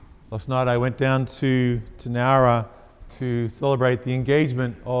Last night I went down to Nowra to celebrate the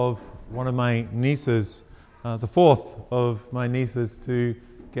engagement of one of my nieces, the fourth of my nieces to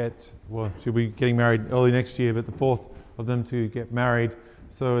get, well, she'll be getting married early next year, but the fourth of them to get married.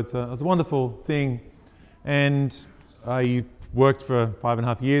 So it's a wonderful thing. And I worked for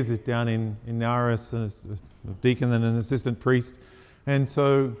 5.5 years down in Nowra as a deacon and an assistant priest. And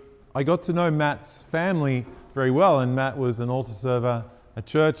so I got to know Matt's family very well, and Matt was an altar server at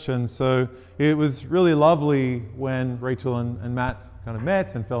church, and so it was really lovely when Rachel and Matt kind of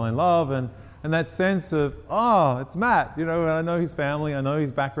met and fell in love, and that sense of, it's Matt, and I know his family, I know his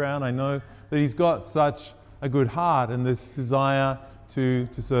background, I know that he's got such a good heart and this desire to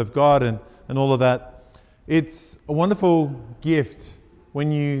serve God and all of that. It's a wonderful gift when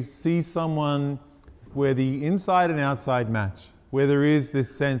you see someone where the inside and outside match, where there is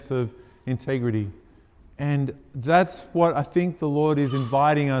this sense of integrity. And that's what I think the Lord is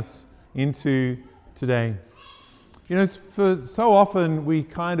inviting us into today. For so often we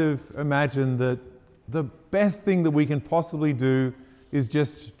kind of imagine that the best thing that we can possibly do is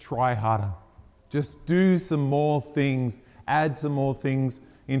just try harder. Just do some more things, add some more things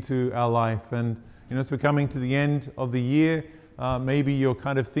into our life. And as we're coming to the end of the year, maybe you're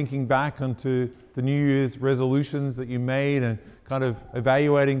kind of thinking back onto the New Year's resolutions that you made and kind of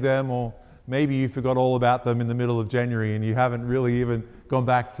evaluating them, or maybe you forgot all about them in the middle of January and you haven't really even gone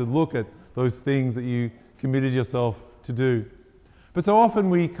back to look at those things that you committed yourself to do. But so often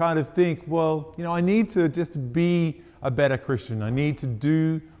we kind of think, I need to just be a better Christian. I need to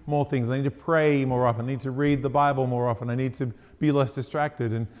do more things. I need to pray more often. I need to read the Bible more often. I need to be less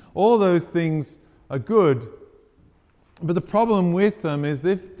distracted. And all those things are good. But the problem with them is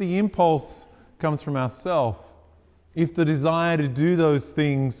if the impulse comes from ourselves, if the desire to do those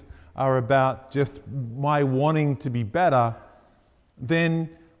things are about just my wanting to be better, then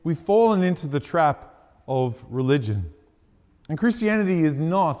we've fallen into the trap of religion. And Christianity is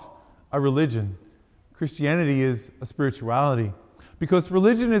not a religion. Christianity is a spirituality. Because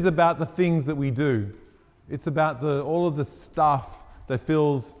religion is about the things that we do. It's about all of the stuff that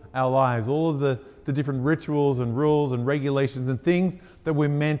fills our lives, all of the different rituals and rules and regulations and things that we're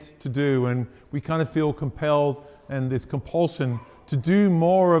meant to do. And we kind of feel compelled and this compulsion to do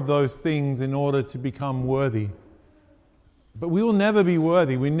more of those things in order to become worthy. But we will never be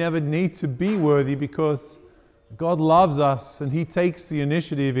worthy. We never need to be worthy because God loves us and He takes the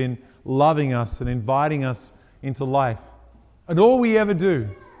initiative in loving us and inviting us into life. And all we ever do,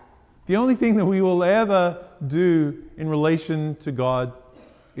 the only thing that we will ever do in relation to God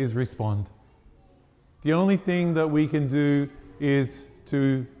is respond. The only thing that we can do is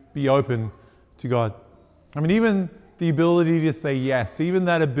to be open to God. Even the ability to say yes, even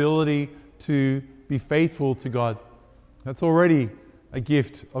that ability to be faithful to God, that's already a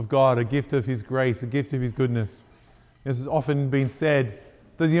gift of God, a gift of His grace, a gift of His goodness. This has often been said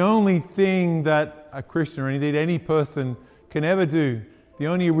that the only thing that a Christian, or indeed any person, can ever do, the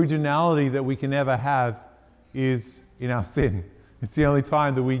only originality that we can ever have is in our sin. It's the only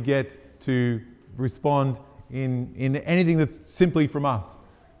time that we get to respond in anything that's simply from us.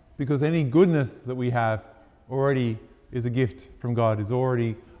 Because any goodness that we have already is a gift from God, is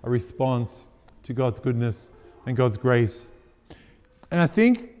already a response to God's goodness and God's grace. And I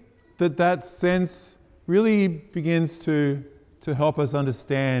think that sense really begins to help us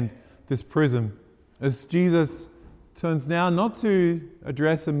understand this prism as Jesus turns now not to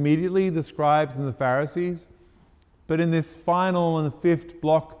address immediately the scribes and the Pharisees, but in this final and fifth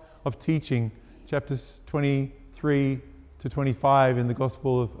block of teaching, chapters 23 to 25 in the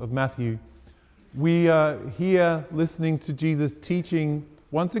Gospel of Matthew, we are here listening to Jesus teaching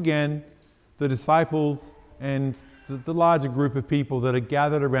once again the disciples and the larger group of people that are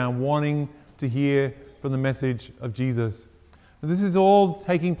gathered around wanting to hear from the message of Jesus. And this is all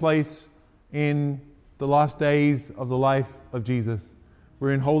taking place in the last days of the life of Jesus.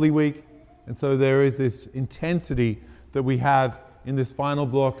 We're in Holy Week, and so there is this intensity that we have in this final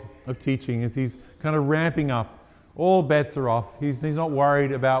block of teaching as He's kind of ramping up. All bets are off. He's not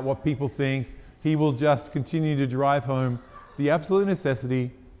worried about what people think. He will just continue to drive home the absolute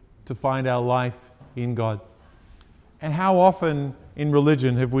necessity to find our life in God. And how often in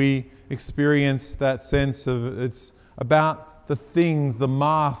religion have we experienced that sense of it's about the things, the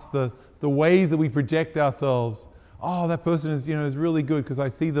masks, the ways that we project ourselves. That person is really good because I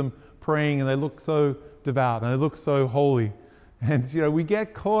see them praying and they look so devout and they look so holy. And we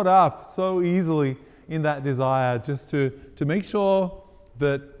get caught up so easily in that desire just to make sure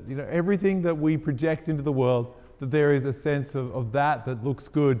that everything that we project into the world, that there is a sense of that looks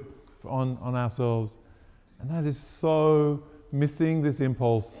good on ourselves. And that is so missing this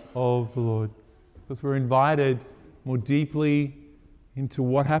impulse of the Lord, because we're invited more deeply into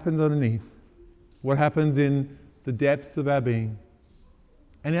what happens underneath, what happens in the depths of our being.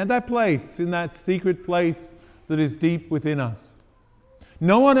 And at that place, in that secret place that is deep within us,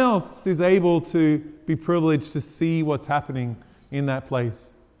 no one else is able to be privileged to see what's happening in that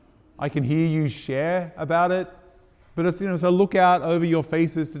place. I can hear you share about it, but as I look out over your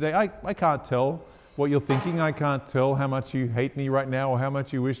faces today, I can't tell what you're thinking. I can't tell how much you hate me right now, or how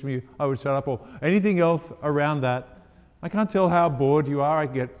much you wish me I would shut up, or anything else around that. I can't tell how bored you are. I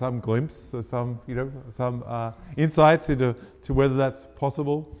get some glimpse or some insights into whether that's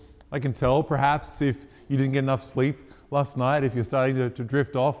possible. I can tell perhaps if you didn't get enough sleep last night, if you're starting to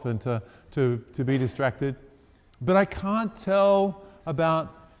drift off and to be distracted. But I can't tell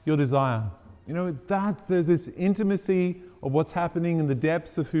about your desire. That there's this intimacy of what's happening in the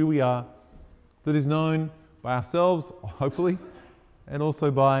depths of who we are that is known by ourselves, hopefully, and also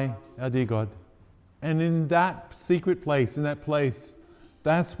by our dear God. And in that secret place,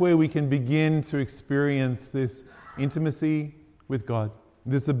 that's where we can begin to experience this intimacy with God,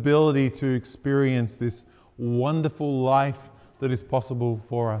 this ability to experience this wonderful life that is possible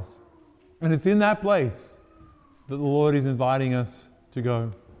for us. And it's in that place that the Lord is inviting us to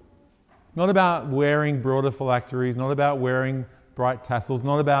go. Not about wearing broader phylacteries, not about wearing bright tassels,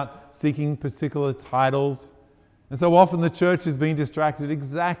 not about seeking particular titles. And so often the church has been distracted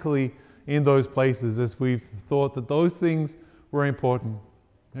exactly in those places, as we've thought that those things were important.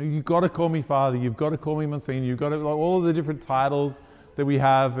 You've got to call me Father, you've got to call me Monsignor, you've got to, all of the different titles that we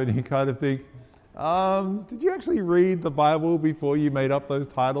have, and you kind of think, did you actually read the Bible before you made up those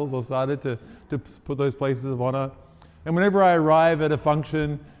titles or started to put those places of honor? And whenever I arrive at a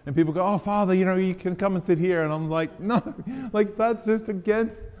function and people go, oh, Father, you can come and sit here. And I'm like, no, that's just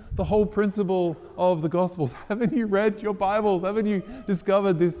against the whole principle of the Gospels. Haven't you read your Bibles? Haven't you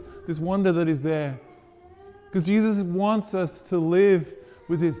discovered this wonder that is there? Because Jesus wants us to live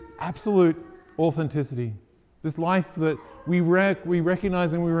with this absolute authenticity, this life that we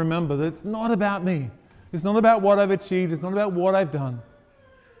recognize and we remember that it's not about me. It's not about what I've achieved. It's not about what I've done.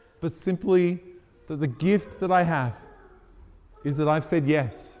 But simply that the gift that I have is that I've said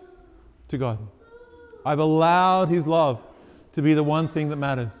yes to God. I've allowed His love to be the one thing that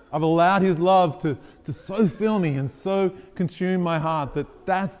matters. I've allowed His love to so fill me and so consume my heart that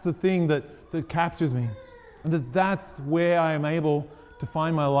that's the thing that captures me. And that's where I am able to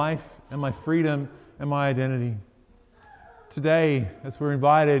find my life and my freedom and my identity. Today, as we're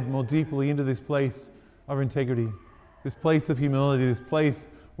invited more deeply into this place of integrity, this place of humility, this place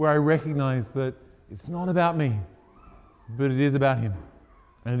where I recognize that it's not about me, but it is about Him.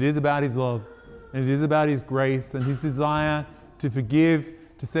 And it is about His love. And it is about His grace and His desire to forgive,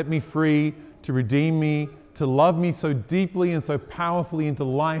 to set me free, to redeem me, to love me so deeply and so powerfully into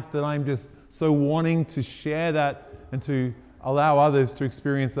life that I'm just so wanting to share that and to allow others to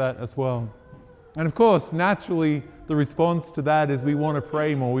experience that as well. And of course, naturally, the response to that is we want to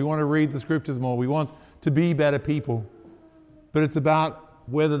pray more, we want to read the scriptures more, we want to be better people. But it's about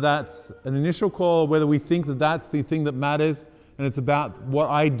whether that's an initial call, whether we think that that's the thing that matters, and it's about what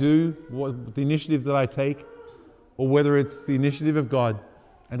I do, what the initiatives that I take, or whether it's the initiative of God,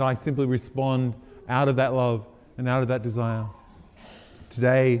 and I simply respond out of that love and out of that desire.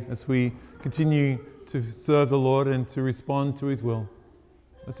 Today, as we continue to serve the Lord and to respond to His will,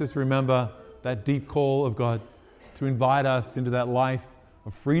 let's just remember that deep call of God to invite us into that life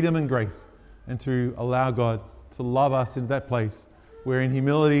of freedom and grace, and to allow God to love us into that place where in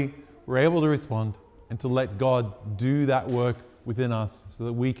humility we're able to respond and to let God do that work within us so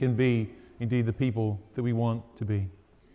that we can be indeed the people that we want to be.